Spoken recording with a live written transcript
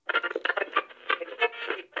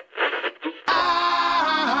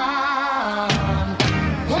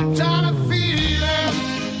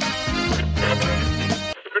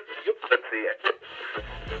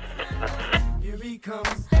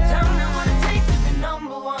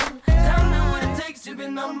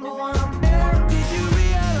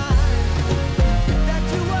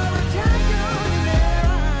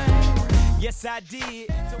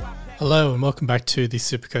Hello and welcome back to the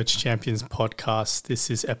Supercoach Champions podcast. This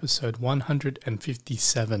is episode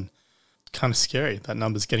 157. Kind of scary. That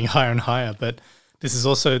number's getting higher and higher, but this is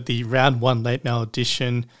also the round one late mail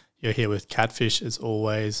edition. You're here with Catfish as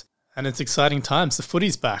always. And it's exciting times. The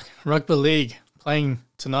footy's back. Rugby League playing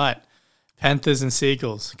tonight. Panthers and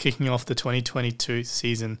Seagulls kicking off the 2022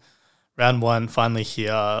 season. Round one finally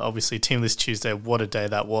here. Obviously Team List Tuesday, what a day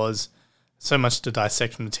that was. So much to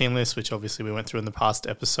dissect from the team list, which obviously we went through in the past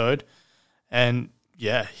episode. And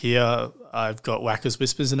yeah, here I've got Wacko's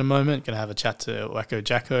Whispers in a moment. Going to have a chat to Wacko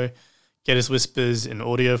Jacko, get his whispers in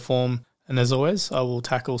audio form. And as always, I will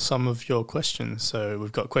tackle some of your questions. So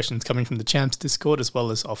we've got questions coming from the Champs Discord as well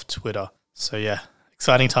as off Twitter. So yeah,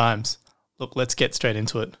 exciting times. Look, let's get straight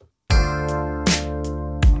into it.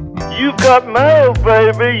 You got mail,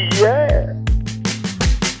 baby, yeah.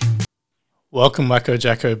 Welcome, Wacko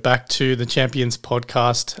Jacko, back to the Champions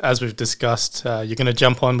podcast. As we've discussed, you're going to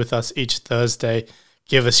jump on with us each Thursday.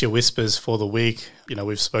 Give us your whispers for the week. You know,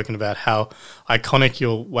 we've spoken about how iconic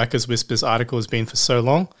your Wacko's Whispers article has been for so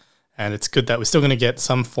long, and it's good that we're still going to get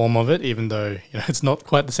some form of it, even though it's not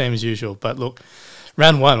quite the same as usual. But look,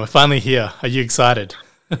 round one, we're finally here. Are you excited?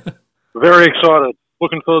 Very excited.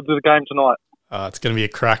 Looking forward to the game tonight. It's going to be a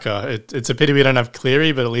cracker. It's a pity we don't have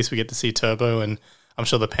Cleary, but at least we get to see Turbo, and I'm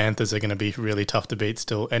sure the Panthers are going to be really tough to beat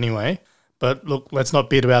still anyway. But look, let's not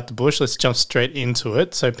beat about the bush. Let's jump straight into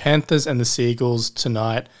it. So Panthers and the Seagulls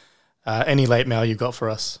tonight. Any late mail you got for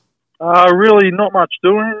us? Really not much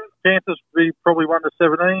doing. Panthers would be probably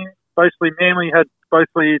 1-17. Basically, Manly had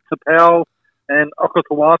basically Tapau and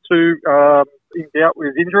Okotawatu in doubt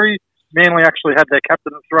with injury. Manly actually had their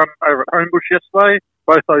captain's run over at Homebush yesterday.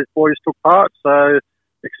 Both those boys took part, so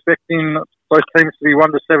expecting both teams to be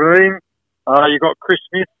 1-17. You got Chris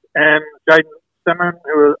Smith and Jaden Salmon,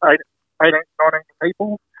 who are 18, 19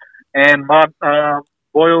 people, and Mark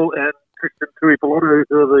Boyle and Christian Tuipulotu,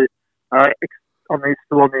 who are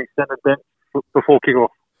still on the extended bench before kickoff.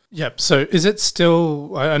 Yep. So is it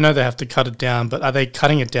still, I know they have to cut it down, but are they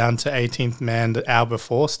cutting it down to 18th man the hour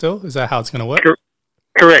before still? Is that how it's going to work?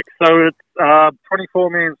 Correct. So it's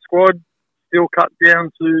 24-man squad, still cut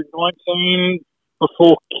down to 19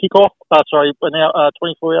 before kickoff.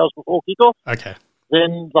 24 hours before kickoff. Okay.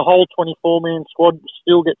 Then the whole 24-man squad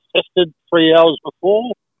still gets tested 3 hours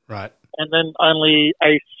before. Right. And then only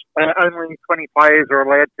 20 players are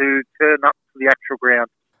allowed to turn up to the actual ground.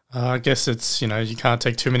 I guess it's, you can't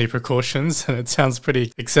take too many precautions, and it sounds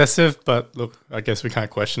pretty excessive, but look, I guess we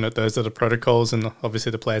can't question it. Those are the protocols, and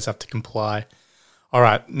obviously the players have to comply. All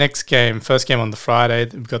right, next game, first game on the Friday.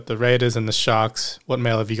 We've got the Raiders and the Sharks. What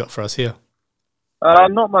mail have you got for us here?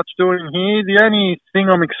 Not much doing here. The only thing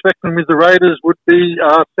I'm expecting with the Raiders would be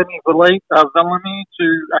Semi Vallamy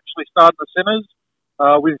to actually start in the centres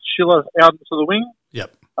with Schiller out into the wing.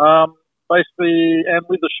 Yep. Basically, and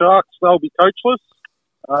with the Sharks, they'll be coachless.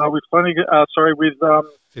 With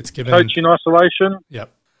Fitzgibbon. Coach in isolation.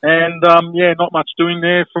 Yep. And not much doing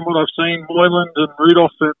there from what I've seen. Moyland and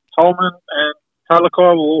Rudolph and Tolman and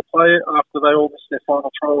Talakai will all play after they all miss their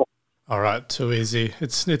final trial. All right, too easy.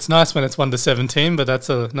 It's nice when it's 1-17, but that's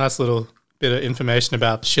a nice little bit of information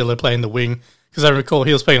about Schiller playing the wing, because I recall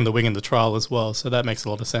he was playing the wing in the trial as well, so that makes a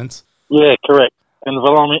lot of sense. Yeah, correct. And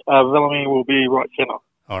Vellamy will be right centre.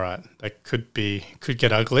 All right, that could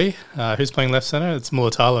get ugly. Who's playing left centre? It's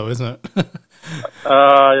Mulatalo, isn't it?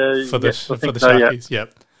 For the Sharkies, yeah.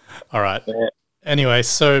 Yep. All right. Yeah. Anyway,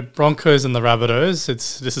 so Broncos and the Rabbitohs.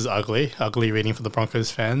 This is ugly reading for the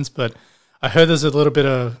Broncos fans, but I heard there's a little bit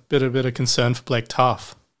of concern for Blake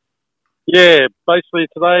Taaffe. Yeah, basically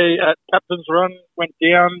today at captain's run went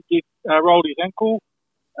down, rolled his ankle.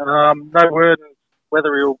 No word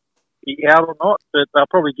whether he'll be out or not, but they'll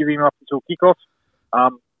probably give him up until kickoff.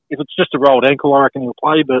 If it's just a rolled ankle, I reckon he'll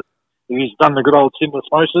play. But if he's done the good old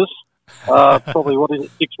syndesmosis, probably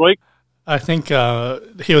 6 weeks. I think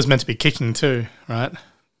he was meant to be kicking too, right?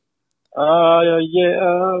 I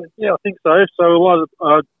think so. So a lot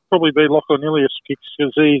of probably be Lachlan Ilias kicks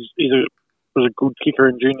because was a good kicker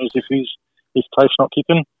in juniors if his tape's not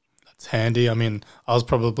kicking. That's handy. I mean, I was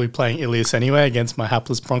probably playing Ilias anyway against my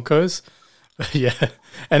hapless Broncos. But yeah,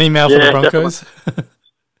 any mail for the Broncos?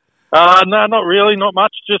 No, not really, not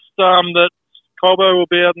much. Just that Colbo will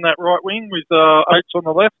be out in that right wing with Oates on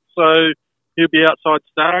the left, so he'll be outside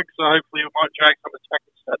Stagg. So hopefully it might drag some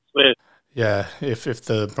attacking stats there. Yeah, if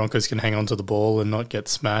the Broncos can hang on to the ball and not get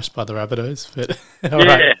smashed by the Rabbitohs. But,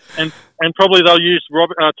 right. and probably they'll use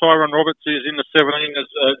Tyrone Roberts, who's in the 17 as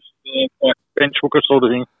bench hooker sort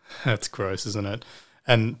of thing. That's gross, isn't it?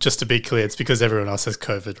 And just to be clear, it's because everyone else has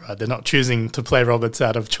COVID, right? They're not choosing to play Roberts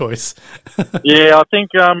out of choice. Yeah, I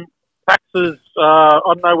think Pax's, I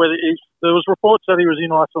don't know whether there was reports that he was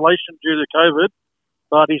in isolation due to COVID,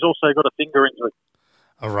 but he's also got a finger injury.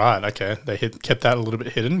 All right, okay. They kept that a little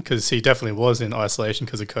bit hidden because he definitely was in isolation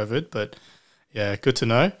because of COVID, but yeah, good to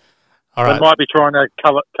know. All right. They might be trying to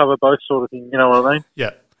cover both sort of thing, you know what I mean?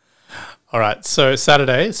 Yeah. All right, so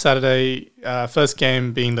Saturday, first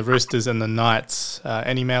game being the Roosters and the Knights.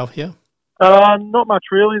 Any mail here? Not much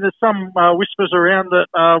really. There's some whispers around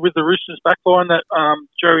that with the Roosters backline that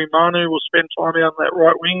Joey Manu will spend time out on that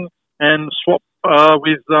right wing and swap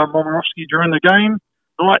with Momorowski during the game.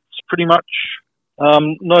 Knights pretty much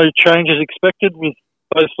no changes expected with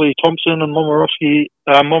basically Thompson and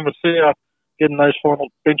Momasia getting those final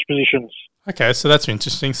bench positions. Okay, so that's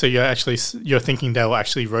interesting. So you're thinking they'll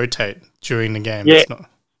actually rotate during the game? Yeah,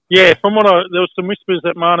 From there was some whispers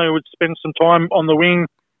that Manu would spend some time on the wing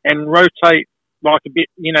and rotate like a bit,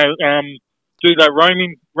 do that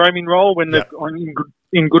roaming role when they're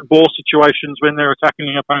in good ball situations when they're attacking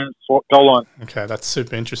the opponent's goal line. Okay, that's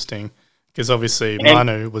super interesting because obviously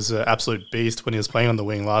Manu was an absolute beast when he was playing on the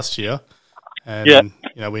wing last year. And,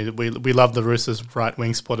 we love the Roosters right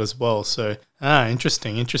wing spot as well. So,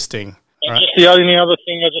 interesting. Right. Just the only other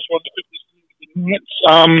thing I just wanted to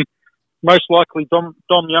quickly most likely Dom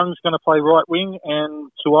Young's going to play right wing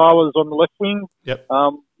and Tuala's on the left wing. Yep.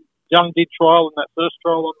 Young did trial in that first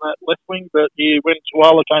trial on that left wing, but when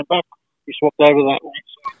Tuala came back, he swapped over that right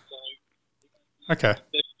side. So okay.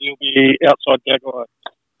 He'll be outside Gagai.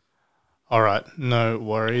 All right, no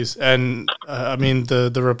worries. And,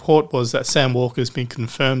 the report was that Sam Walker's been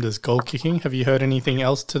confirmed as goal kicking. Have you heard anything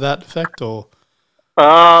else to that effect? Or?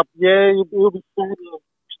 Yeah, he'll be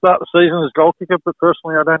start the season as goal kicker, but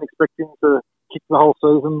personally I don't expect him to kick the whole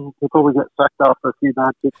season. He'll probably get sacked after a few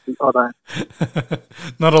bad kicks. I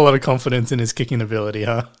don't. Not a lot of confidence in his kicking ability,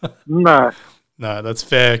 huh? No. No, that's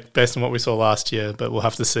fair based on what we saw last year, but we'll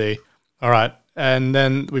have to see. All right, and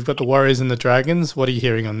then we've got the Warriors and the Dragons. What are you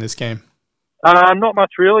hearing on this game? Not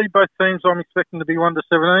much really. Both teams I'm expecting to be 1-17.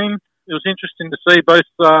 It was interesting to see both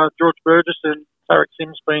George Burgess and Tarek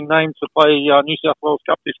Sims being named to play New South Wales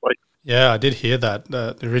Cup this week. Yeah, I did hear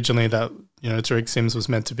that. Originally that, Tarek Sims was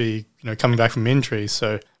meant to be, coming back from injury.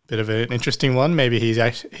 So a bit of an interesting one. Maybe he's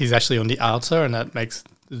actually on the outer and that makes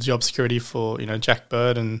the job security for, Jack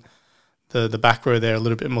Bird and the back row there a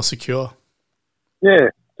little bit more secure. Yeah,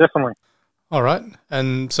 definitely. All right.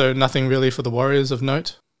 And so nothing really for the Warriors of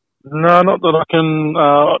note? No, not that I can,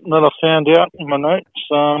 that I found out in my notes.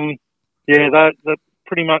 That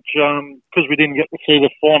pretty much, because we didn't get to see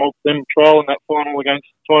them trial in that final against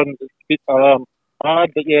the Titans, it's a bit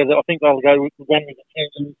hard. But yeah, I think they'll go with the one with the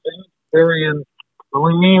Kansas City, Berry and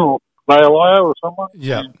Malini or Vailaya or someone.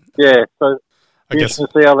 Yeah. Yeah, so I guess to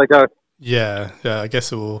see how they go. Yeah, I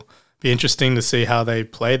guess it will be interesting to see how they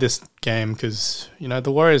play this game because,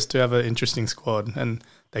 the Warriors do have an interesting squad and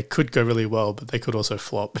they could go really well, but they could also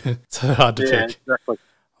flop. It's hard to pick. Yeah, exactly.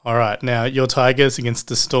 All right. Now, your Tigers against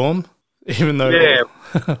the Storm, even though... Yeah,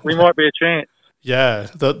 we might be a chance. Yeah,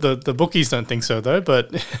 the bookies don't think so, though,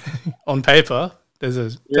 but on paper, there's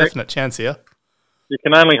a definite chance here. You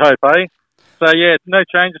can only hope, eh? So, yeah, no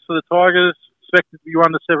changes for the Tigers. Expected to be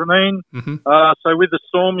 1-17. Mm-hmm. So, with the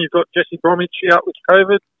Storm, you've got Jesse Bromwich out with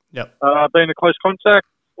COVID. Yep. Being a close contact.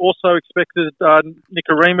 Also expected Nick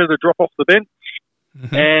Arima to drop off the bench.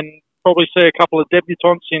 Mm-hmm. And probably see a couple of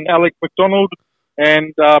debutants in Alec McDonald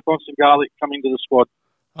and Bronson Garlick coming to the squad.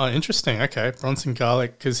 Oh, interesting. Okay, Bronson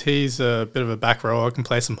Garlick, because he's a bit of a back rower, can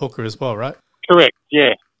play some hooker as well, right? Correct,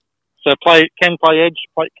 yeah. So can play edge,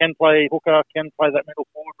 can play hooker, can play that middle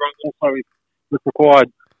forward role also if required.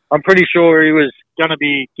 I'm pretty sure he was going to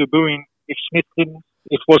be debuting if Smith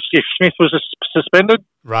was suspended.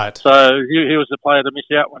 Right. So he was the player to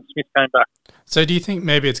miss out when Smith came back. So do you think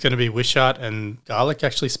maybe it's going to be Wishart and Garlick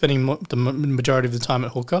actually spending the majority of the time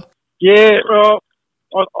at hooker? Yeah, well,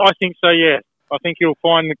 I think so, yeah. I think you'll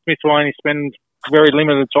find that Smith will only spend very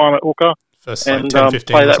limited time at hooker. First, and 10,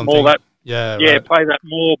 15 play or that something. more right. Play that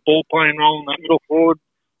more ball playing role in that middle forward,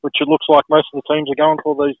 which it looks like most of the teams are going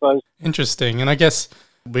for these days. Interesting. And I guess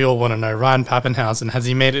we all want to know, Ryan Pappenhausen, has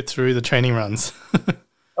he made it through the training runs?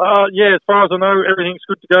 Yeah, as far as I know, everything's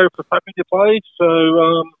good to go for Pappy to play.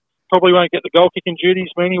 So probably won't get the goal kicking duties.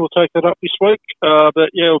 Meany will take that up this week. But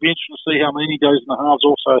yeah, it'll be interesting to see how Meany goes in the halves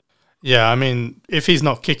also. Yeah, I mean, if he's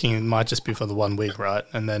not kicking, it might just be for the 1 week, right?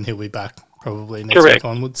 And then he'll be back probably next week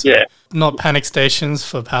onwards. So yeah. Not panic stations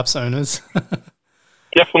for Paps owners.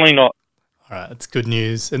 Definitely not. All right, that's good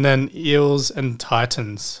news. And then Eels and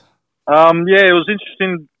Titans. Yeah, it was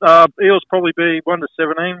interesting. Eels probably be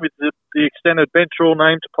 1-17 with the extended bench all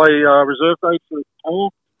named to play reserve dates for the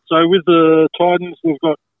poll. So with the Titans, we've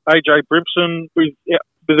got AJ Brimson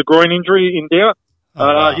with a groin injury in doubt.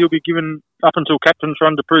 Wow. He'll be given up until captain's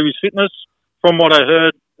run to prove his fitness. From what I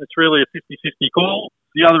heard, it's really a 50-50 call.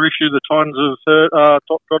 The other issue the Titans have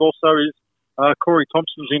got also is Corey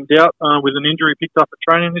Thompson's in doubt with an injury picked up at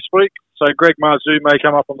training this week. So Greg Marzou may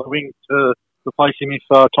come up on the wing to replace him if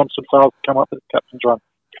Thompson fails to come up at the captain's run.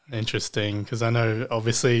 Interesting, because I know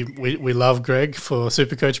obviously we love Greg for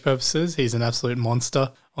Supercoach purposes. He's an absolute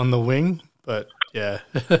monster on the wing, but yeah,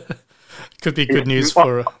 could be good news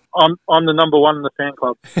for... I'm the number one in the fan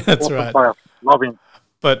club. That's awesome right. Player. Love him.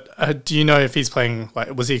 But do you know if he's playing,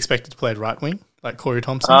 like, was he expected to play at right wing, like Corey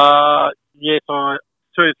Thompson? Yes, to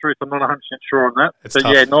tell you the truth, I'm not 100% sure on that. It's but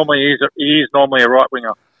tough. yeah, normally he is normally a right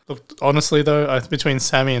winger. Look, honestly, though, between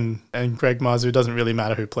Sammy and Greg Marzou, it doesn't really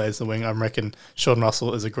matter who plays the wing. I reckon Sean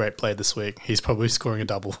Russell is a great player this week. He's probably scoring a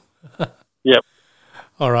double. Yep.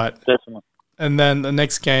 All right. Definitely. And then the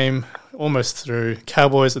next game, almost through,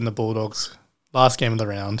 Cowboys and the Bulldogs. Last game of the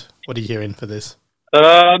round. What are you hearing for this?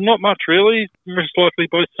 Not much, really. Most likely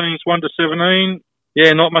both teams 1-17.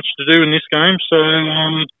 Yeah, not much to do in this game. So,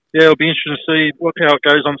 yeah, it'll be interesting to see how it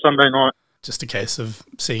goes on Sunday night. Just a case of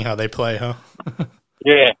seeing how they play, huh?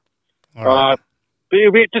 Yeah. All right. But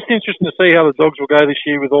it'll be just interesting to see how the Dogs will go this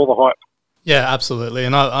year with all the hype. Yeah, absolutely.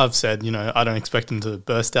 And I've said, I don't expect them to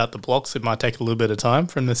burst out the blocks. It might take a little bit of time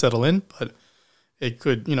for them to settle in, but it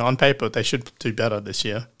could, on paper, they should do better this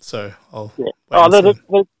year. So I'll wait and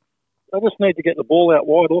see. They just need to get the ball out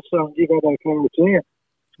wide also and give Obo Koro a chance.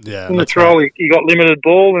 Yeah, in the trial, he got limited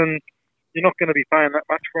ball, and you're not going to be paying that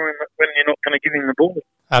much for him when you're not going to give him the ball.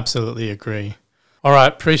 Absolutely agree. All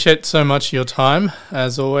right, appreciate so much your time.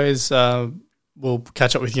 As always, we'll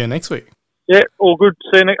catch up with you next week. Yeah, all good.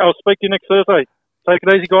 I'll speak to you next Thursday. Take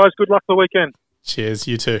it easy, guys. Good luck for the weekend. Cheers.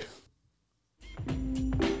 You too.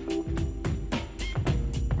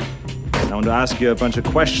 I want to ask you a bunch of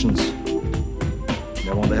questions.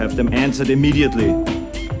 I want to have them answered immediately.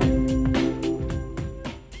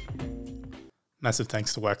 Massive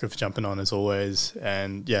thanks to Wacko for jumping on as always.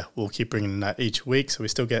 And yeah, we'll keep bringing that each week so we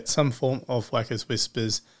still get some form of Wacko's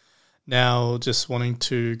Whispers. Now, just wanting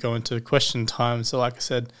to go into question time. So like I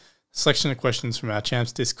said, selection of questions from our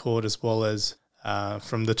Champs Discord as well as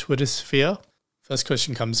from the Twitter sphere. First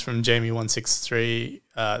question comes from Jamie163.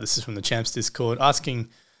 This is from the Champs Discord, asking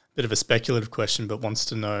a bit of a speculative question, but wants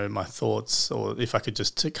to know my thoughts, or if I could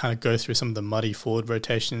just kind of go through some of the muddy forward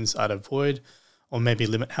rotations I'd avoid, or maybe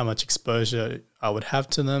limit how much exposure I would have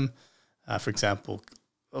to them. For example,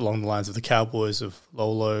 along the lines of the Cowboys of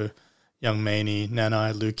Lolo, Young Maney,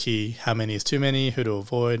 Nanai, Lukey, how many is too many, who to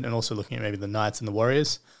avoid, and also looking at maybe the Knights and the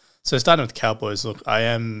Warriors. So starting with the Cowboys, look, I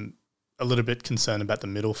am a little bit concerned about the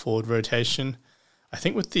middle forward rotation. I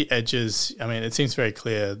think with the edges, it seems very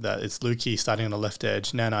clear that it's Lukey starting on the left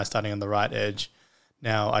edge, Nanai starting on the right edge.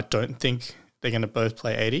 Now, I don't think they're going to both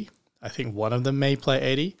play 80. I think one of them may play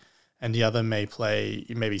 80 and the other may play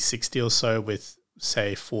maybe 60 or so with,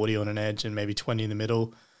 say, 40 on an edge and maybe 20 in the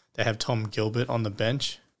middle. They have Tom Gilbert on the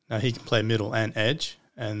bench. Now, he can play middle and edge.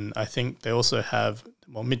 And I think they also have,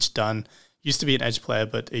 Mitch Dunn used to be an edge player,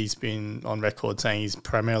 but he's been on record saying he's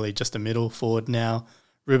primarily just a middle forward now.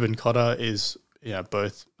 Ruben Cotter is...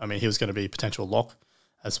 both. He was going to be a potential lock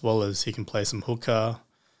as well as he can play some hooker.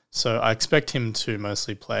 So I expect him to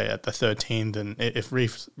mostly play at the 13th. And if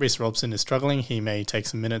Reece Robson is struggling, he may take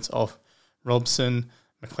some minutes off Robson.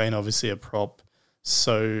 McLean, obviously a prop.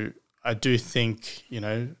 So I do think,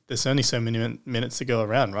 there's only so many minutes to go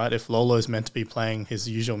around, right? If Lolo's meant to be playing his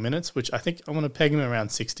usual minutes, which I think I want to peg him around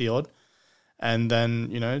 60 odd. And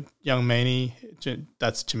then, young Maney,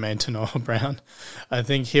 that's Jermaine Tanoa-Brown. I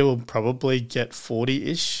think he'll probably get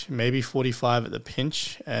 40-ish, maybe 45 at the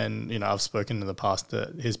pinch. And, I've spoken in the past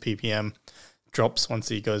that his PPM drops once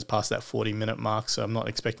he goes past that 40-minute mark. So I'm not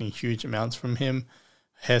expecting huge amounts from him.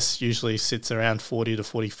 Hess usually sits around 40 to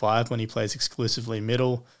 45 when he plays exclusively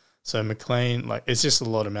middle. So McLean, it's just a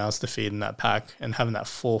lot of mouths to feed in that pack. And having that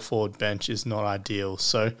 4-forward bench is not ideal.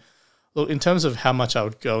 So... look, in terms of how much I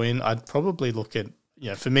would go in, I'd probably look at,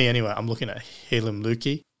 for me anyway, I'm looking at Heilum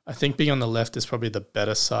Lukey. I think being on the left is probably the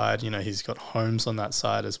better side. He's got Holmes on that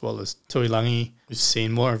side as well as Tuilangi. We've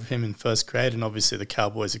seen more of him in first grade, and obviously the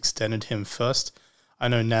Cowboys extended him first. I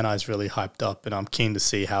know Nanai's really hyped up, and I'm keen to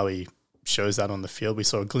see how he shows that on the field. We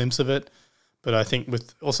saw a glimpse of it, but I think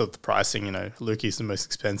with also the pricing, Lukey's the most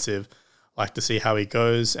expensive. Like to see how he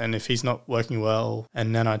goes, and if he's not working well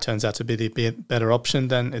and Nanai turns out to be the better option,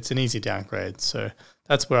 then it's an easy downgrade. So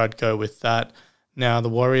that's where I'd go with that. Now, the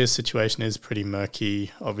Warriors situation is pretty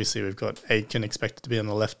murky. Obviously, we've got Aitken expected to be on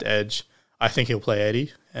the left edge. I think he'll play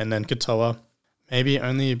 80. And then Katoa, maybe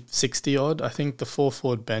only 60-odd. I think the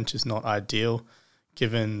 4-forward bench is not ideal.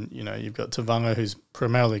 given, you've got Tavanga, who's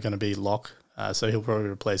primarily going to be lock, so he'll probably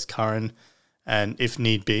replace Curran. And if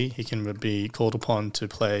need be, he can be called upon to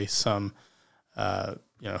play some,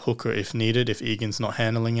 hooker if needed, if Egan's not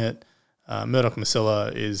handling it. Murdoch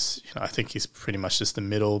Masila is, I think he's pretty much just the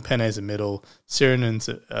middle. Pene's a middle. Sirenen's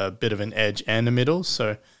a bit of an edge and a middle.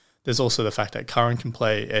 So there's also the fact that Curran can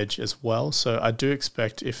play edge as well. So I do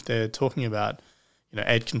expect if they're talking about,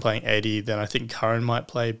 Aitken playing 80, then I think Curran might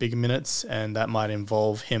play bigger minutes, and that might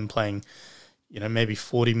involve him playing, maybe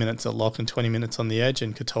 40 minutes at lock and 20 minutes on the edge,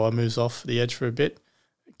 and Katoa moves off the edge for a bit.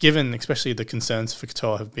 Given especially the concerns for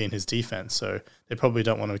Katoa have been his defense, so they probably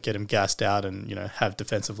don't want to get him gassed out and have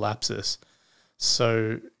defensive lapses.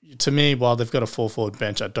 So to me, while they've got a 4-forward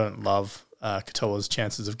bench, I don't love Katoa's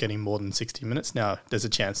chances of getting more than 60 minutes. Now, there's a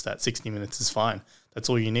chance that 60 minutes is fine. That's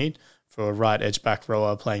all you need for a right edge back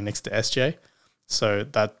rower playing next to SJ. So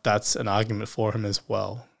that's an argument for him as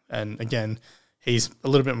well. And again, he's a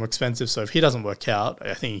little bit more expensive, so if he doesn't work out,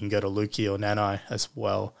 I think he can go to Lukey or Nanai as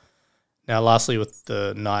well. Now, lastly, with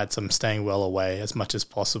the Knights, I'm staying well away as much as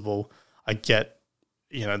possible. I get,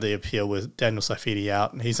 the appeal with Daniel Saifiti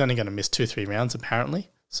out, and he's only going to miss 2-3 rounds apparently,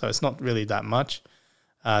 so it's not really that much.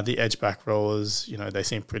 The edge back rowers, they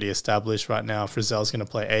seem pretty established right now. Frizzell's going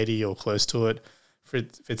to play 80 or close to it.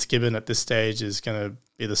 Fitzgibbon at this stage is going to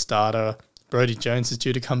be the starter. Brodie Jones is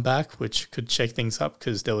due to come back, which could shake things up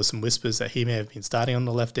because there were some whispers that he may have been starting on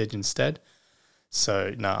the left edge instead.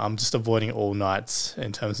 So, no, I'm just avoiding all Knights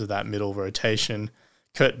in terms of that middle rotation.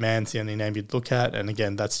 Kurt Mann's the only name you'd look at, and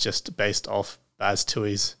again, that's just based off Baz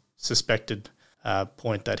Tui's suspected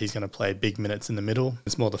point that he's going to play big minutes in the middle.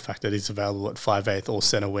 It's more the fact that he's available at 5/8 or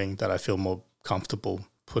centre wing that I feel more comfortable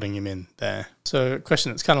putting him in there. So a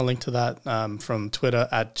question that's kind of linked to that from Twitter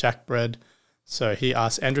 @JackBread. So he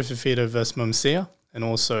asked Andrew Fifita versus Mumsia, and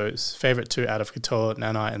also his favourite two out of Katoa,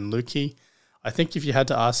 Nanai and Lukey. I think if you had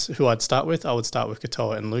to ask who I'd start with, I would start with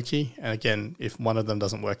Katoa and Lukey. And again, if one of them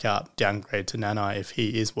doesn't work out, downgrade to Nanai if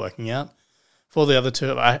he is working out. For the other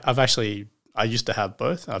two, I used to have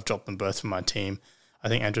both. I've dropped them both from my team. I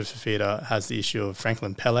think Andrew Fifita has the issue of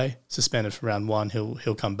Franklin Pele, suspended for round 1.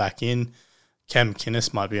 He'll come back in. Cam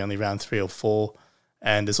McInnes might be only round 3 or 4.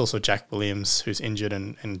 And there's also Jack Williams, who's injured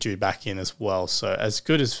and due back in as well. So as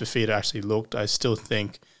good as Fifita actually looked, I still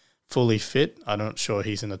think fully fit, I'm not sure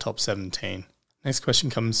he's in the top 17. Next question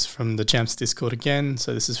comes from the Champs Discord again.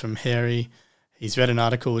 So this is from Harry. He's read an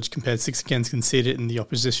article which compared 6 against conceded in the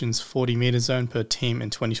opposition's 40-metre zone per team in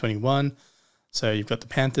 2021. So you've got the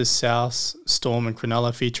Panthers, South, Storm and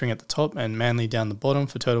Cronulla featuring at the top and Manly down the bottom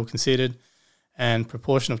for total conceded and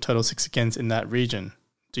proportion of total 6 against in that region.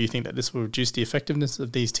 Do you think that this will reduce the effectiveness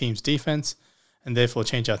of these teams' defence and therefore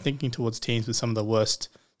change our thinking towards teams with some of the worst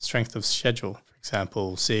strength of schedule? For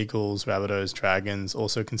example, Seagulls, Rabbitohs, Dragons,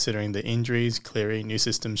 also considering the injuries, Cleary, new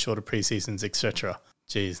systems, shorter preseasons, etc.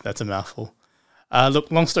 Geez, that's a mouthful. Look,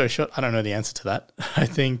 long story short, I don't know the answer to that. I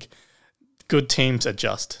think good teams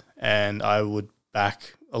adjust, and I would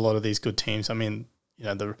back a lot of these good teams. I mean,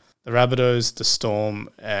 the Rabbitohs, the Storm,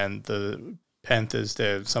 and the Panthers,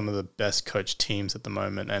 they're some of the best coached teams at the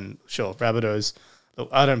moment. And sure, Rabbitohs, look,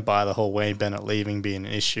 I don't buy the whole Wayne Bennett leaving being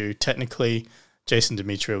an issue. Technically, Jason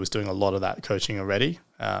Demetrio was doing a lot of that coaching already.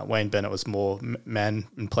 Wayne Bennett was more man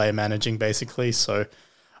and player managing, basically. So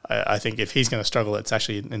I think if he's going to struggle, it's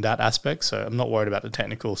actually in that aspect. So I'm not worried about the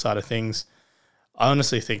technical side of things. I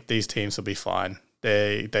honestly think these teams will be fine.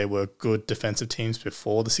 They were good defensive teams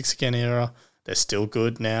before the 6 again era. They're still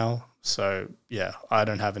good now. So, yeah, I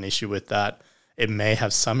don't have an issue with that. It may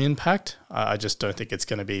have some impact. I just don't think it's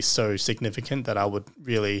going to be so significant that I would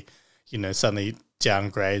really, suddenly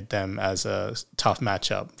downgrade them as a tough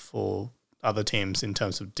matchup for other teams in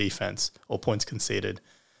terms of defense or points conceded.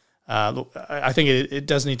 Look, I think it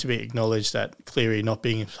does need to be acknowledged that Cleary not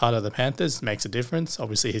being part of the Panthers makes a difference.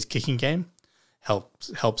 Obviously, his kicking game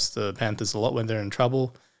helps the Panthers a lot when they're in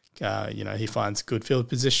trouble. He finds good field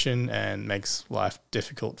position and makes life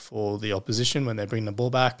difficult for the opposition when they bring the ball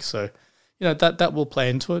back. So, that will play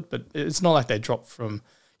into it, but it's not like they drop from,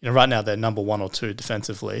 right now they're number 1 or 2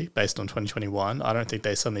 defensively based on 2021. I don't think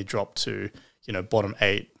they suddenly drop to, bottom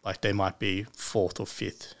 8, like they might be 4th or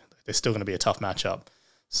 5th. They're still going to be a tough matchup.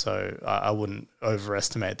 So I wouldn't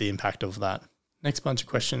overestimate the impact of that. Next bunch of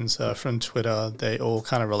questions from Twitter. They all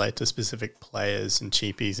kind of relate to specific players and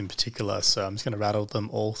cheapies in particular. So I'm just going to rattle them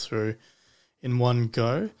all through in one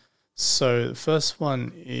go. So the first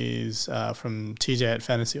one is from TJ at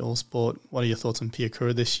Fantasy All Sport. What are your thoughts on Pia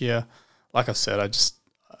Kura this year? Like I said,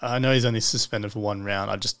 I know he's only suspended for 1 round.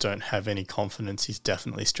 I just don't have any confidence he's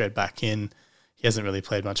definitely straight back in. He hasn't really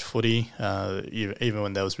played much footy. Even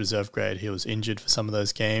when there was reserve grade, he was injured for some of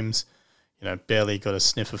those games. barely got a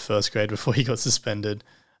sniff of first grade before he got suspended.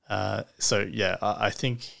 So yeah, I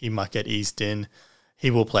think he might get eased in. He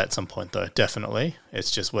will play at some point though, definitely. It's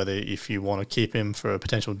just whether if you want to keep him for a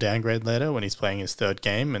potential downgrade later when he's playing his third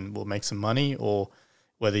game and will make some money, or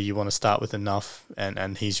whether you want to start with enough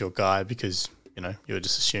and he's your guy because, you would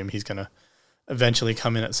just assume he's going to eventually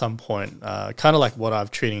come in at some point. Kind of like what I've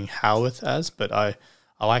treating Howarth as, but I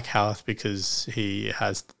like Howarth because he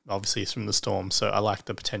has, obviously he's from the Storm, so I like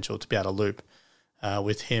the potential to be able to loop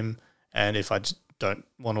with him. And if I don't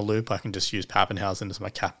want to loop, I can just use Pappenhausen as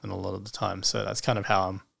my captain a lot of the time. So that's kind of how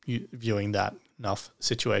I'm viewing that enough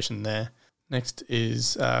situation there. Next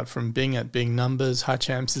is from Bing at Bing Numbers. Hi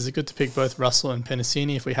champs, is it good to pick both Russell and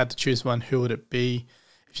Penasini? If we had to choose one, who would it be?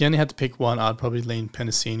 If you only had to pick one, I'd probably lean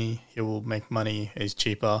Penasini. He will make money, he's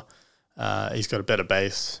cheaper, he's got a better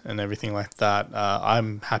base and everything like that.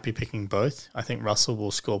 I'm happy picking both. I think Russell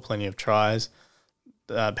will score plenty of tries.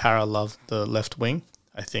 Para loved the left wing.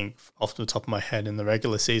 I think off the top of my head in the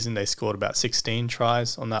regular season, they scored about 16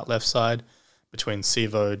 tries on that left side between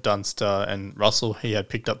Sivo, Dunster and Russell. He had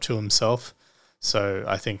picked up 2 himself. So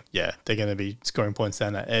I think, they're going to be scoring points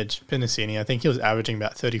down that edge. Penasini, I think he was averaging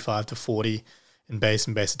about 35 to 40 in base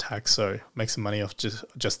and base attack. So make some money off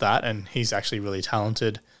just that. And he's actually really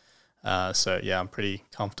talented. I'm pretty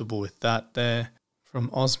comfortable with that there. From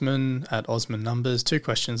Osman at Osman Numbers, 2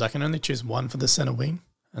 questions. I can only choose one for the centre wing.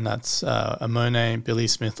 And that's Amone, Billy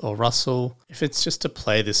Smith or Russell. If it's just to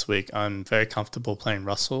play this week, I'm very comfortable playing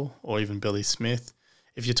Russell or even Billy Smith.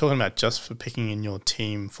 If you're talking about just for picking in your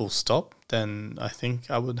team full stop, then I think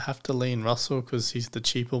I would have to lean Russell because he's the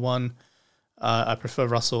cheaper one. I prefer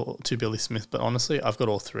Russell to Billy Smith, but honestly, I've got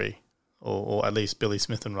all 3, or at least Billy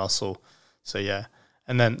Smith and Russell. So yeah.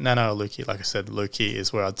 And then Nana or Lukey, like I said, Lukey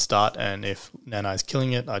is where I'd start, and if Nana is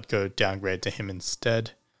killing it, I'd go downgrade to him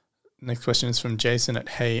instead. Next question is from Jason at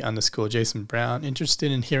Hey_Jason Brown.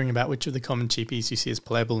 Interested in hearing about which of the common cheapies you see as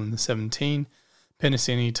playable in the 17.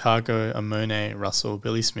 Penasini, Targo, Amone, Russell,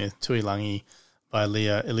 Billy Smith, Tuilangi,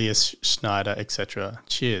 Vailea, Elias Schneider, etc.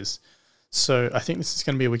 Cheers. So I think this is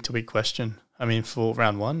going to be a week-to-week question. I mean, for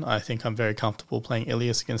round 1, I think I'm very comfortable playing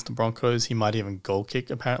Elias against the Broncos. He might even goal kick,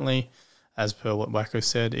 apparently, as per what Wacko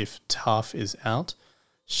said, if Taff is out.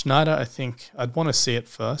 Schneider, I think I'd want to see it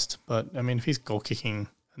first, but I mean, if he's goal kicking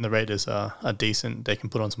and the Raiders are decent, they can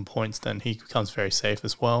put on some points, then he becomes very safe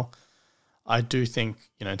as well. I do think,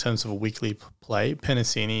 in terms of a weekly play,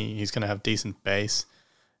 Penasini, he's going to have decent base.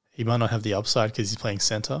 He might not have the upside because he's playing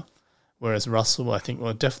centre, whereas Russell, I think,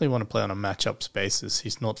 will definitely want to play on a matchups basis.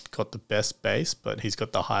 He's not got the best base, but he's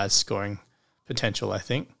got the highest scoring potential, I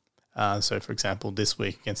think. So, for example, this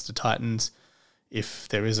week against the Titans, if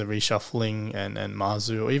there is a reshuffling and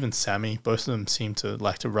Mazu or even Sammy, both of them seem to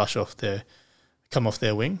like to come off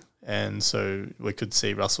their wing, and so we could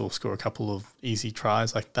see Russell score a couple of easy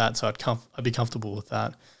tries like that, so I'd be comfortable with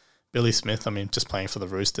that. Billy Smith, I mean, just playing for the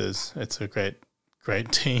Roosters, it's a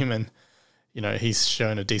great team, and he's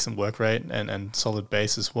shown a decent work rate and solid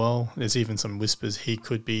base as well. There's even some whispers he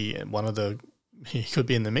could be in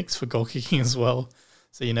the mix for goal kicking as well,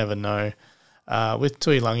 so you never know. With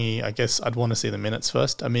Tuilangi, I guess I'd want to see the minutes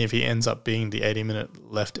first. I mean, if he ends up being the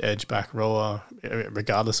 80-minute left edge back rower,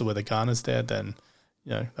 regardless of whether Garner's there, then,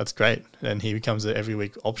 that's great. And he becomes an every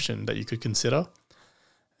week option that you could consider.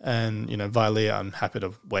 And, Vailea, I'm happy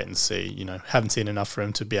to wait and see. Haven't seen enough for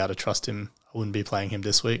him to be able to trust him. I wouldn't be playing him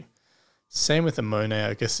this week. Same with Amone.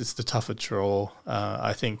 I guess it's the tougher draw.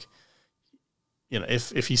 I think,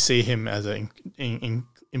 if you see him as an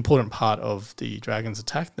important part of the Dragons'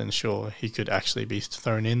 attack, then sure, he could actually be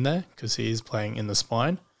thrown in there because he is playing in the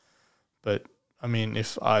spine. But, I mean,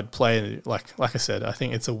 if I'd play, like I said, I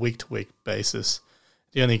think it's a week-to-week basis.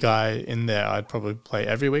 The only guy in there I'd probably play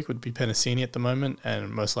every week would be Penasini at the moment, and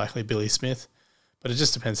most likely Billy Smith. But it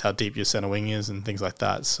just depends how deep your centre wing is and things like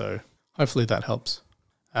that. So hopefully that helps.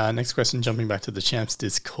 Next question, jumping back to the Champs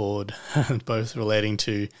Discord, both relating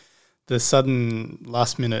to the sudden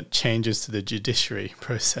last-minute changes to the judiciary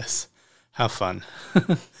process. How fun.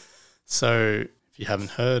 So if you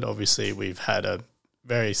haven't heard, obviously we've had a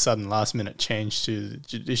very sudden last-minute change to the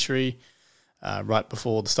judiciary right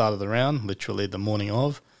before the start of the round, literally the morning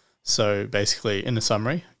of. So basically, in a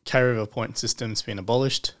summary, carryover point system's been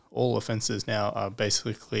abolished. All offences now are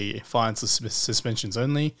basically fines or suspensions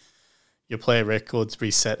only. Your player records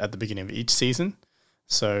reset at the beginning of each season.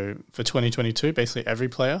 So for 2022, basically every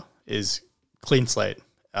player is clean slate,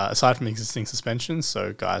 aside from existing suspensions.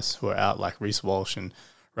 So guys who are out like Reece Walsh and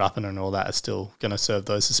Rapana and all that are still going to serve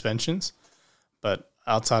those suspensions. But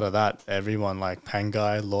outside of that, everyone like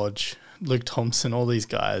Pangai, Lodge, Luke Thompson, all these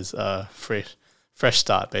guys are fresh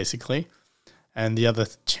start basically. And the other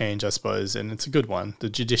change, I suppose, and it's a good one, the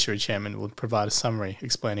judiciary chairman will provide a summary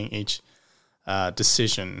explaining each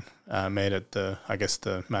decision made at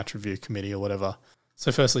the match review committee or whatever.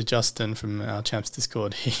 So firstly, Justin from our Champs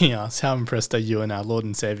Discord, he asks, how impressed are you and our Lord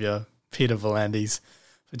and Saviour, Peter Volandis,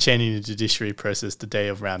 for changing the judiciary process the day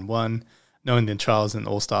of round one, knowing the trials and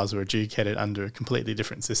All-Stars were adjudicated under a completely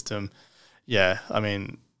different system? Yeah, I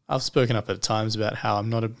mean, I've spoken up at times about how I'm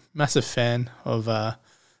not a massive fan of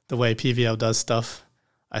the way PVL does stuff.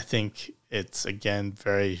 I think it's, again,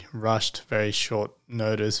 very rushed, very short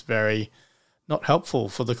notice, very not helpful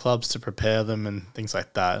for the clubs to prepare them and things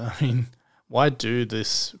like that. I mean, why do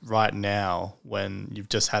this right now when you've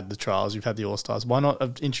just had the trials, you've had the All-Stars? Why not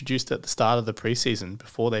have introduced it at the start of the preseason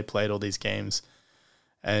before they played all these games?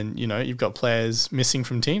 And, you know, you've got players missing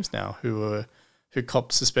from teams now who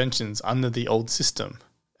copped suspensions under the old system.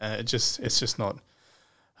 It's just not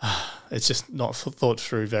thought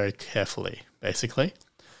through very carefully, basically.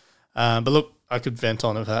 But look, I could vent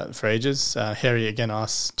on that for ages. Harry again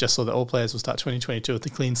asks, just so that all players will start 2022 with a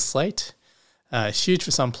clean slate. It's huge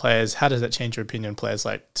for some players. How does that change your opinion on players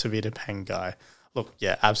like Tevita Pangai? Look,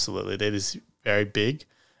 yeah, absolutely. That is very big.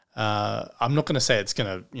 I'm not going to say it's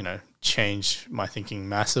going to, change my thinking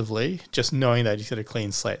massively, just knowing that he's got a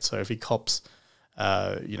clean slate. So if he cops,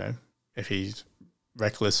 if he's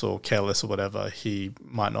reckless or careless or whatever, he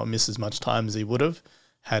might not miss as much time as he would have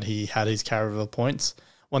had he had his carry of points.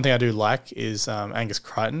 One thing I do like is Angus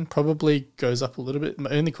Crichton probably goes up a little bit.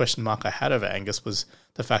 The only question mark I had over Angus was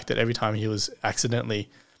the fact that every time he was accidentally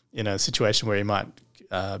in a situation where he might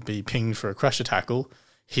be pinged for a crusher tackle,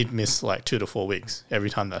 he'd miss like 2 to 4 weeks every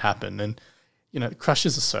time that happened. And,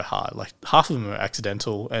 crushers are so hard. Like half of them are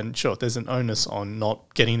accidental, and sure, there's an onus on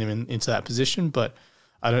not getting them into that position, but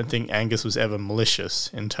I don't think Angus was ever malicious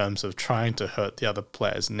in terms of trying to hurt the other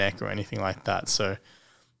player's neck or anything like that. So,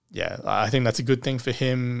 yeah, I think that's a good thing for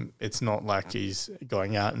him. It's not like he's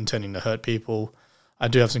going out and intending to hurt people. I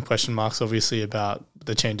do have some question marks, obviously, about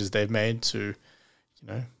the changes they've made to,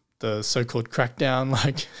 the so-called crackdown.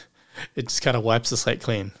 Like, it just kind of wipes the slate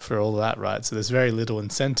clean for all of that, right? So there's very little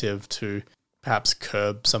incentive to perhaps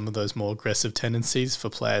curb some of those more aggressive tendencies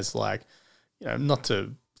for players like, not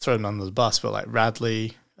to throw them under the bus, but like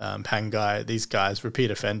Radley, Pangai, these guys,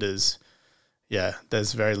 repeat offenders. Yeah,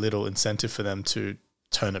 there's very little incentive for them to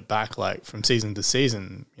turn it back, like from season to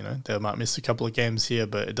season. They might miss a couple of games here,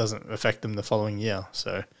 but it doesn't affect them the following year.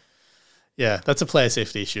 So yeah, that's a player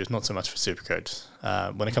safety issue. It's not so much for Supercoach.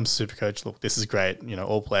 When it comes to Supercoach, look, this is great.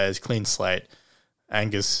 All players, clean slate.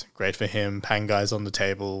 Angus, great for him. Pangai's on the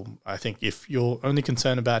table. I think if your only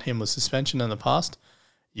concern about him was suspension in the past,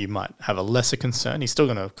 you might have a lesser concern. He's still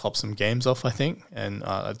going to cop some games off, I think. And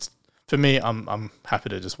for me, I'm happy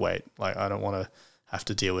to just wait. Like, I don't want to have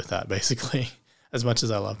to deal with that, basically, as much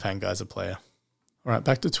as I love Pangai as a player. All right,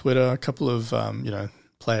 back to Twitter. A couple of,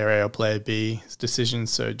 player A or player B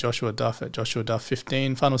decisions. So Joshua Duff at Joshua Duff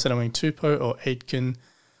 15. Final centre wing Tupou or Aitken.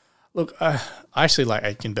 Look, I actually like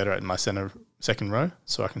Aitken better at my second row,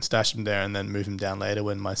 so I can stash him there and then move him down later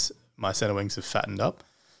when my centre wings have fattened up.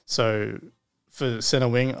 So for centre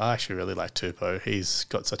wing, I actually really like Tupou. He's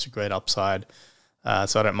got such a great upside,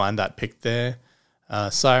 so I don't mind that pick there.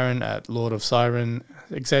 Siren at Lord of Siren.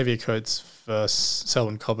 Xavier Coates versus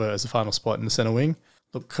Selwyn Cobbo as the final spot in the centre wing.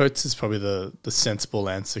 Look, Coates is probably the sensible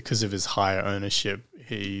answer because of his higher ownership.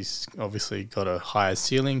 He's obviously got a higher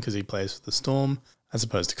ceiling because he plays for the Storm, as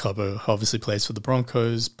opposed to Cobbo, who obviously plays for the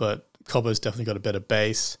Broncos, but Cobbo's definitely got a better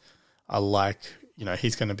base. I like,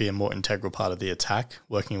 he's going to be a more integral part of the attack,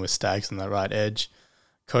 working with Stags on that right edge.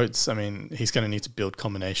 Coates, he's going to need to build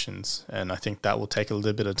combinations, and I think that will take a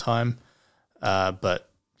little bit of time. But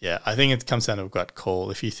yeah, I think it comes down to a gut call.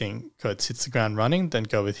 If you think Coates hits the ground running, then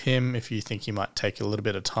go with him. If you think he might take a little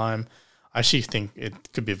bit of time, I actually think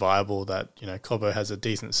it could be viable that, Cobbo has a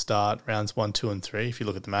decent start, rounds 1, 2, and 3. If you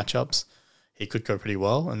look at the matchups, he could go pretty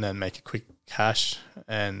well and then make a quick cash,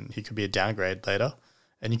 and he could be a downgrade later.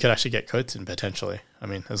 And you could actually get Coates in potentially.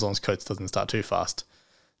 As long as Coates doesn't start too fast.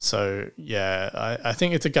 So, yeah, I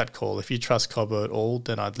think it's a gut call. If you trust Cobbo at all,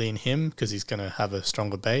 then I'd lean him because he's going to have a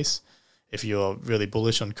stronger base. If you're really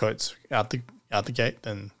bullish on Coates out the gate,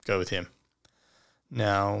 then go with him.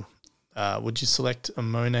 Now, would you select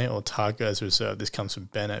Amone or Targa as reserve? This comes from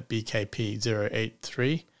Ben at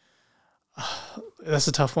BKP083. That's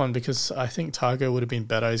a tough one because I think Targa would have been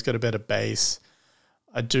better. He's got a better base.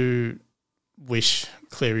 I do wish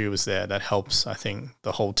Cleary was there. That helps, I think,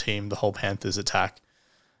 the whole team, the whole Panthers attack.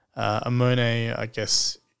 Amone, I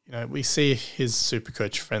guess, we see his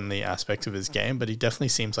Supercoach friendly aspect of his game, but he definitely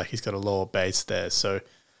seems like he's got a lower base there. So,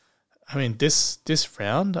 this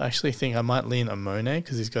round, I actually think I might lean Amone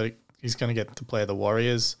because he's got he's going to get to play the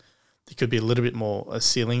Warriors. There could be a little bit more a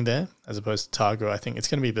ceiling there as opposed to Targo. I think it's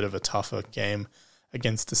going to be a bit of a tougher game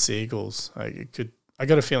against the Seagulls. I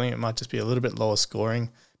got a feeling it might just be a little bit lower scoring,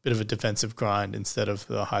 bit of a defensive grind instead of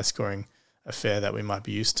the high scoring affair that we might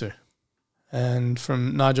be used to. And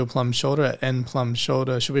from Nigel Plum Shoulder at N Plum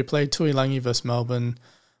Shoulder, should we play Tuilangi versus Melbourne,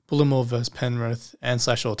 Bullimore versus Penrith, and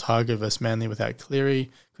Otago versus Manly without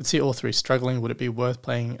Cleary? Could see all three struggling. Would it be worth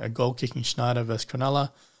playing a goal-kicking Schneider versus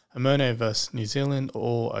Cronulla, a Mone versus New Zealand,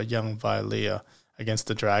 or a young Vilea against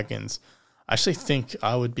the Dragons? I actually think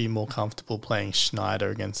I would be more comfortable playing Schneider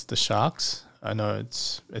against the Sharks. I know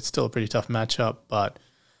it's still a pretty tough matchup, but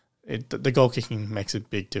the goal-kicking makes a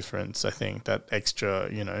big difference. I think that extra,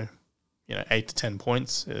 8 to 10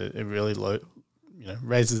 points, it really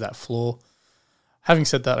raises that floor. Having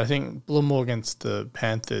said that, I think Bullimore against the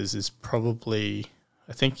Panthers is probably,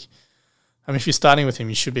 if you're starting with him,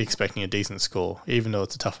 you should be expecting a decent score, even though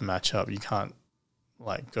it's a tougher matchup. You can't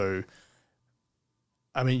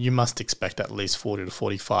you must expect at least 40 to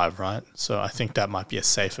 45, right? So I think that might be a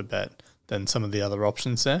safer bet than some of the other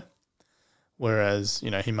options there. Whereas,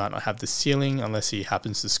 he might not have the ceiling unless he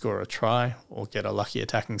happens to score a try or get a lucky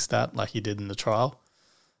attacking stat like he did in the trial.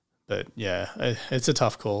 But yeah, it's a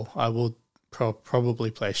tough call. I will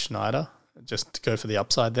probably play Schneider just to go for the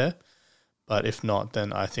upside there. But if not,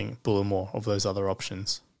 then I think Bullimore of those other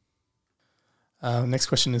options. Next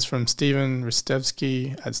question is from Stephen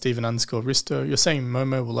Ristevsky at Stephen_Risto. You're saying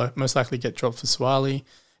Momo will most likely get dropped for Swali.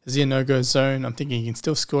 Is he a no-go zone? I'm thinking he can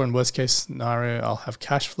still score. In worst case scenario, I'll have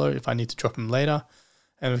cash flow if I need to drop him later.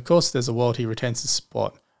 And of course, there's a world he retains his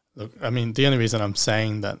spot. Look, the only reason I'm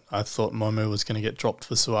saying that I thought Momo was going to get dropped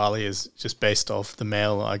for Suwali is just based off the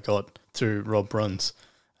mail I got through Rob Bruns,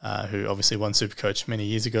 who obviously won Supercoach many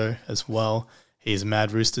years ago as well. He's a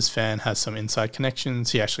mad Roosters fan, has some inside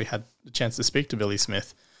connections. He actually had the chance to speak to Billy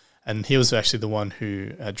Smith, and he was actually the one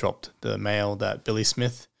who had dropped the mail that Billy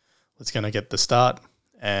Smith was going to get the start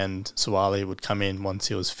and Suwali would come in once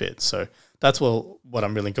he was fit. So that's what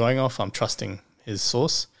I'm really going off. I'm trusting his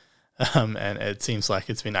source, and it seems like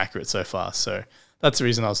it's been accurate so far. So that's the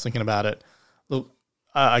reason I was thinking about it. Look,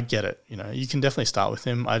 I get it. You can definitely start with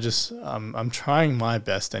him. I'm trying my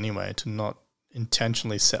best anyway to not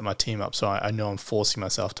intentionally set my team up so I know I'm forcing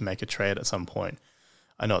myself to make a trade at some point.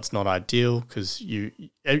 I know it's not ideal because you're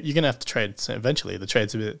going to have to trade eventually. The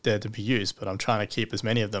trades are there to be used, but I'm trying to keep as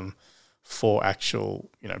many of them for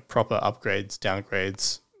actual, proper upgrades,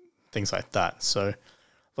 downgrades, things like that. So,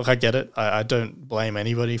 look, I get it. I don't blame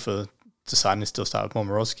anybody for deciding to still start with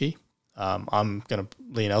Momorowski. I'm going to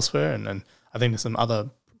lean elsewhere, and I think there's some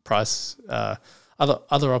other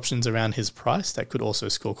other options around his price that could also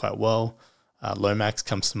score quite well. Lomax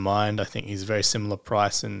comes to mind. I think he's a very similar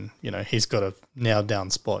price, and he's got a nailed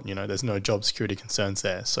down spot. There's no job security concerns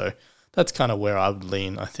there, so that's kind of where I would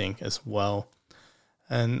lean, I think, as well.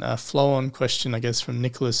 And a flow-on question, I guess, from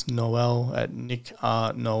Nicholas Noel at Nick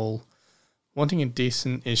R. Noel. Wanting a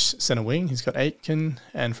decent-ish centre wing, he's got Aitken,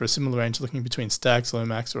 and for a similar range, looking between Staggs,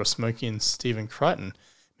 Lomax, or a Smokey and Stephen Crichton.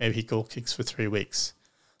 Maybe he goal kicks for 3 weeks.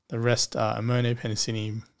 The rest are Amone,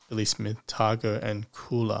 Penasini, Billy Smith, Targo, and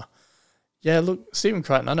Kula. Yeah, look, Stephen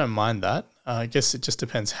Crichton, I don't mind that. I guess it just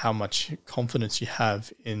depends how much confidence you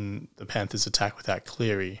have in the Panthers' attack without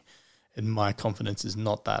Cleary. And my confidence is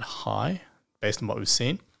not that high, based on what we've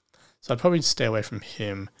seen. So I'd probably stay away from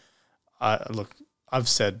him. I've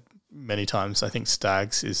said many times, I think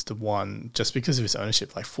Staggs is the one, just because of his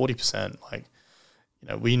ownership, like 40%.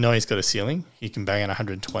 We know he's got a ceiling. He can bang out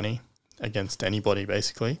 120 against anybody,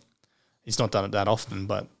 basically. He's not done it that often,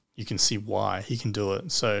 but you can see why he can do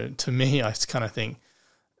it. So to me, I kind of think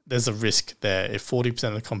there's a risk there. If 40%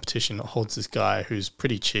 of the competition holds this guy who's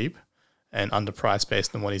pretty cheap and underpriced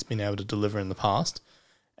based on what he's been able to deliver in the past,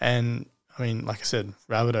 and like I said,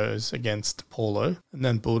 Rabbitohs against Paulo, and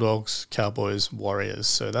then Bulldogs, Cowboys, Warriors.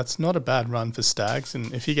 So that's not a bad run for Staggs.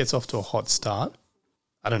 And if he gets off to a hot start,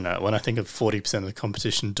 I don't know, when I think of 40% of the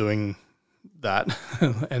competition doing that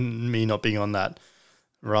and me not being on that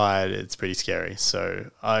ride, it's pretty scary. So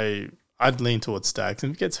I'd lean towards Staggs.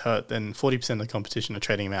 If he gets hurt, then 40% of the competition are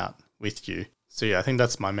trading him out with you. So yeah, I think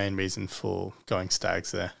that's my main reason for going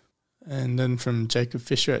Staggs there. And then from Jacob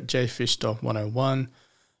Fisher at jfish.101,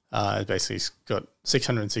 basically he's got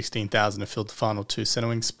 616,000 to fill the final 2 centre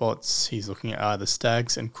wing spots. He's looking at either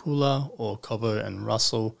Staggs and Kula or Cobbo and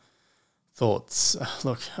Russell. Thoughts?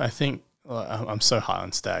 Look, I think I'm so high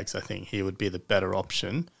on Staggs. I think he would be the better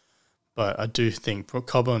option. But I do think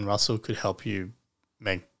Cobbo and Russell could help you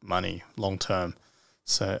make money long term.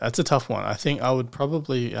 So that's a tough one. I think I would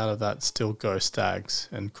probably, out of that, still go Staggs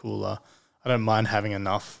and Kula. I don't mind having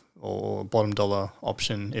enough or bottom dollar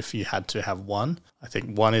option if you had to have one. I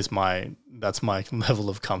think one is that's my level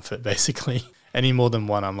of comfort, basically. Any more than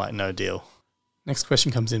one, I'm like, no deal. Next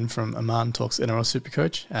question comes in from Aman Talks NRL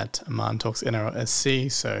Supercoach at Aman Talks NRL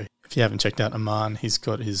SC. So if you haven't checked out Aman, he's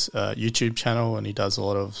got his YouTube channel and he does a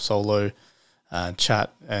lot of solo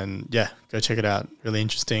chat. And yeah, go check it out. Really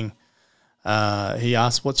interesting. He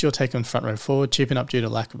asked, what's your take on front row forward? Cheapen up due to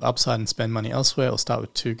lack of upside and spend money elsewhere, or start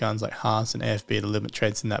with two guns like Haas and AFB to limit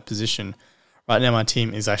trades in that position? Right now my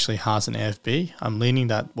team is actually Haas and AFB. I'm leaning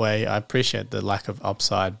that way. I appreciate the lack of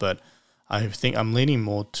upside, but I think I'm leaning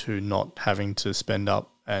more to not having to spend up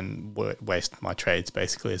and waste my trades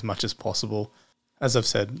basically as much as possible. As I've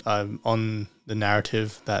said, I'm on the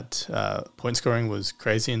narrative that point scoring was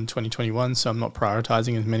crazy in 2021, so I'm not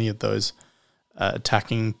prioritizing as many of those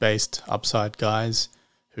attacking-based upside guys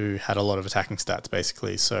who had a lot of attacking stats,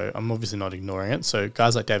 basically. So I'm obviously not ignoring it. So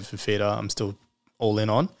guys like David Fifita, I'm still all in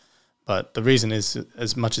on. But the reason is,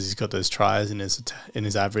 as much as he's got those tries in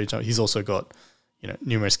his average, he's also got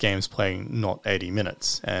numerous games playing not 80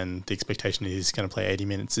 minutes. And the expectation is he's going to play 80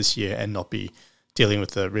 minutes this year and not be dealing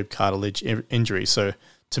with the rib cartilage injury. So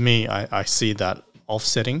to me, I see that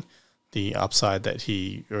offsetting the upside that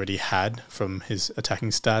he already had from his attacking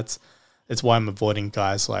stats. It's why I'm avoiding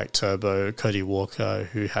guys like Turbo, Cody Walker,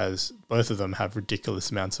 both of them have ridiculous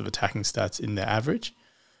amounts of attacking stats in their average.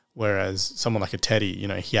 Whereas someone like a Teddy,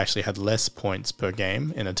 he actually had less points per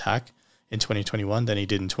game in attack in 2021 than he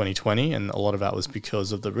did in 2020. And a lot of that was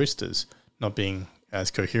because of the Roosters not being as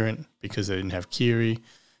coherent because they didn't have Keary.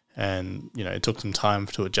 And, it took some time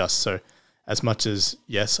to adjust. So as much as,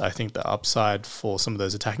 yes, I think the upside for some of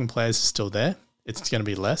those attacking players is still there, it's going to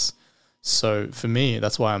be less. So for me,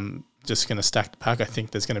 that's why I'm just going to stack the pack. I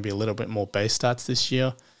think there's going to be a little bit more base stats this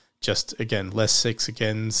year. Just, again, less 6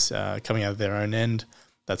 agains coming out of their own end.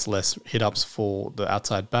 That's less hit-ups for the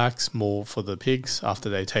outside backs, more for the Pigs after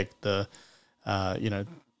they take the,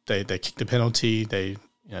 they kick the penalty, they,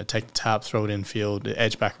 take the tap, throw it in field, the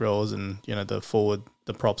edge back rolls, and,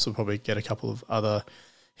 the props will probably get a couple of other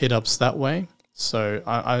hit-ups that way. So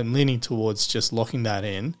I'm leaning towards just locking that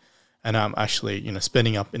in, and I'm actually,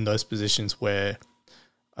 spending up in those positions where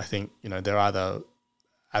I think, they're either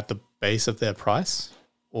at the base of their price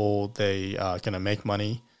or they are going to make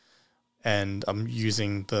money. And I'm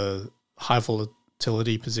using the high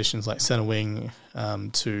volatility positions like center wing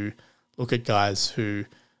to look at guys who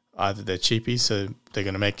either they're cheapies, so they're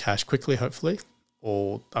going to make cash quickly, hopefully,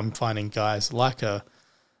 or I'm finding guys like a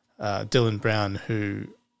Dylan Brown who,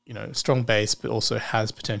 strong base, but also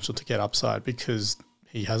has potential to get upside because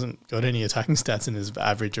he hasn't got any attacking stats in his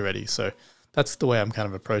average already. So that's the way I'm kind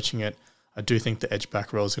of approaching it. I do think the edge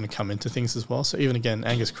back role is going to come into things as well. So even again,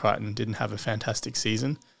 Angus Crichton didn't have a fantastic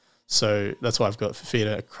season. So that's why I've got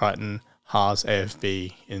Fifita, Crichton, Haas,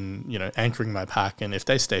 AFB in, anchoring my pack. And if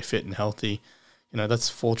they stay fit and healthy, that's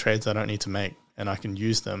 4 trades I don't need to make and I can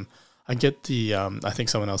use them. I get the, I think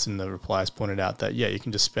someone else in the replies pointed out that, yeah, you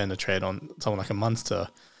can just spend a trade on someone like a Munster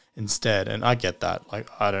instead. And I get that. Like,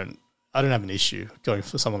 I don't have an issue going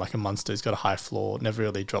for someone like a Munster who's got a high floor, never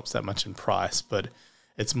really drops that much in price, but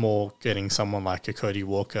it's more getting someone like a Cody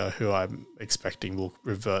Walker who I'm expecting will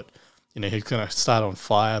revert. He's going to start on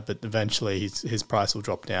fire, but eventually his price will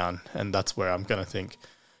drop down, and that's where I'm going to think,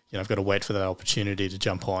 I've got to wait for that opportunity to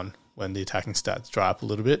jump on when the attacking stats dry up a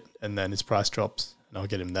little bit, and then his price drops, and I'll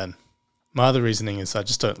get him then. My other reasoning is I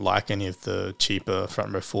just don't like any of the cheaper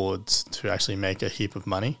front row forwards to actually make a heap of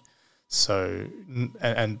money. So,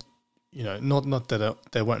 and not that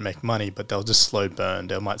they won't make money, but they'll just slow burn.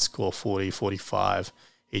 They might score 40, 45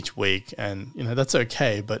 each week, and, that's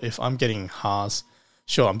okay. But if I'm getting Haas,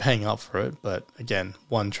 sure, I'm paying up for it, but again,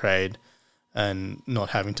 one trade and not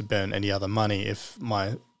having to burn any other money. If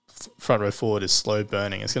my front row forward is slow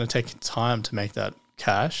burning, it's going to take time to make that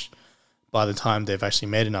cash. By the time they've actually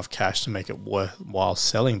made enough cash to make it worthwhile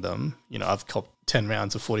selling them, I've copped 10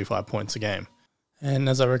 rounds of 45 points a game. And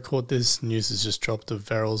as I record this, news has just dropped of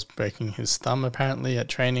Verrills breaking his thumb apparently at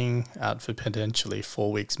training, out for potentially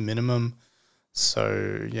 4 weeks minimum.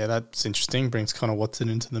 So, yeah, that's interesting. Brings Connor Watson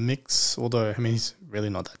into the mix, although, he's really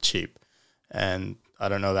not that cheap. And I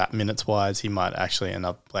don't know about minutes-wise. He might actually end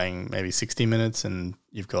up playing maybe 60 minutes, and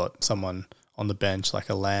you've got someone on the bench like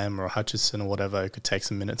a Lamb or a Hutchison or whatever who could take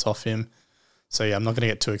some minutes off him. So, yeah, I'm not going to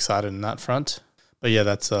get too excited on that front. But, yeah,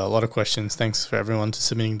 that's a lot of questions. Thanks for everyone to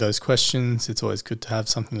submitting those questions. It's always good to have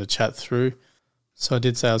something to chat through. So I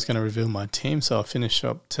did say I was going to reveal my team, so I'll finish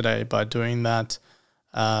up today by doing that.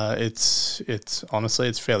 It's honestly,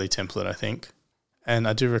 it's fairly template, I think. And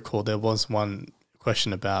I do recall there was one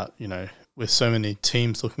question about, with so many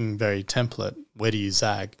teams looking very template, where do you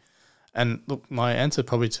zag? And look, my answer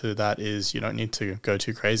probably to that is you don't need to go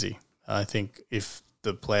too crazy. I think if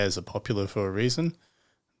the players are popular for a reason,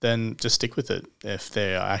 then just stick with it if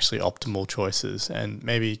they are actually optimal choices, and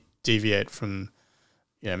maybe deviate from,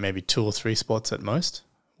 maybe 2 or 3 spots at most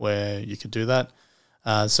where you could do that.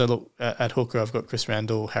 So look, at hooker, I've got Chris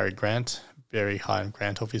Randall, Harry Grant, very high on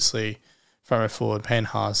Grant, obviously. Front row forward, Payne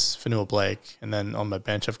Haas, Fanua Blake, and then on my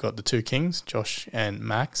bench, I've got the 2 Kings, Josh and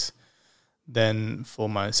Max. Then for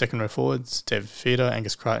my second row forwards, David Fifita,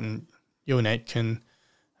 Angus Crichton, Ewan Aitken,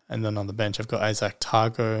 and then on the bench, I've got Isaac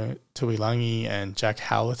Targo, Tuilangi, and Jack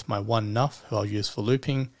Howarth, my one nuff, who I'll use for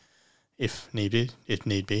looping, if need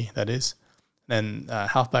be, that is. Then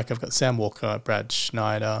halfback, I've got Sam Walker, Brad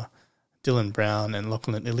Schneider, Dylan Brown, and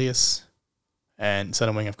Lachlan Ilias. And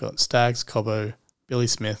centre wing, I've got Staggs, Cobbo, Billy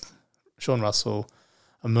Smith, Sean Russell,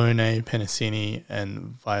 Amone, Penasini,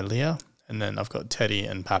 and Vilea. And then I've got Teddy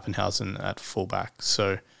and Pappenhausen at fullback.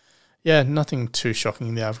 So, yeah, nothing too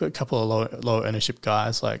shocking there. I've got a couple of low ownership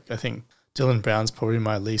guys. Like, I think Dylan Brown's probably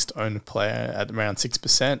my least owned player at around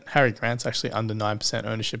 6%. Harry Grant's actually under 9%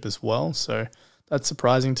 ownership as well. So that's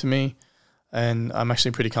surprising to me. And I'm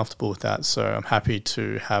actually pretty comfortable with that. So I'm happy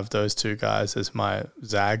to have those 2 guys as my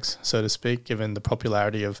zags, so to speak, given the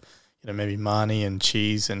popularity of, maybe Marnie and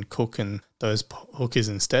Cheese and Cook and those hookers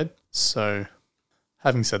instead. So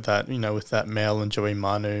having said that, with that Male and Joey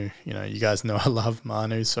Manu, you guys know I love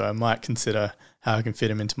Manu, so I might consider how I can fit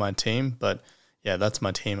him into my team. But yeah, that's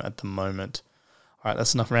my team at the moment. All right,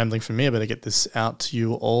 that's enough rambling from me. I better get this out to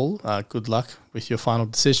you all. Good luck with your final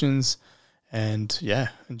decisions. And yeah,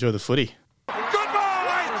 enjoy the footy.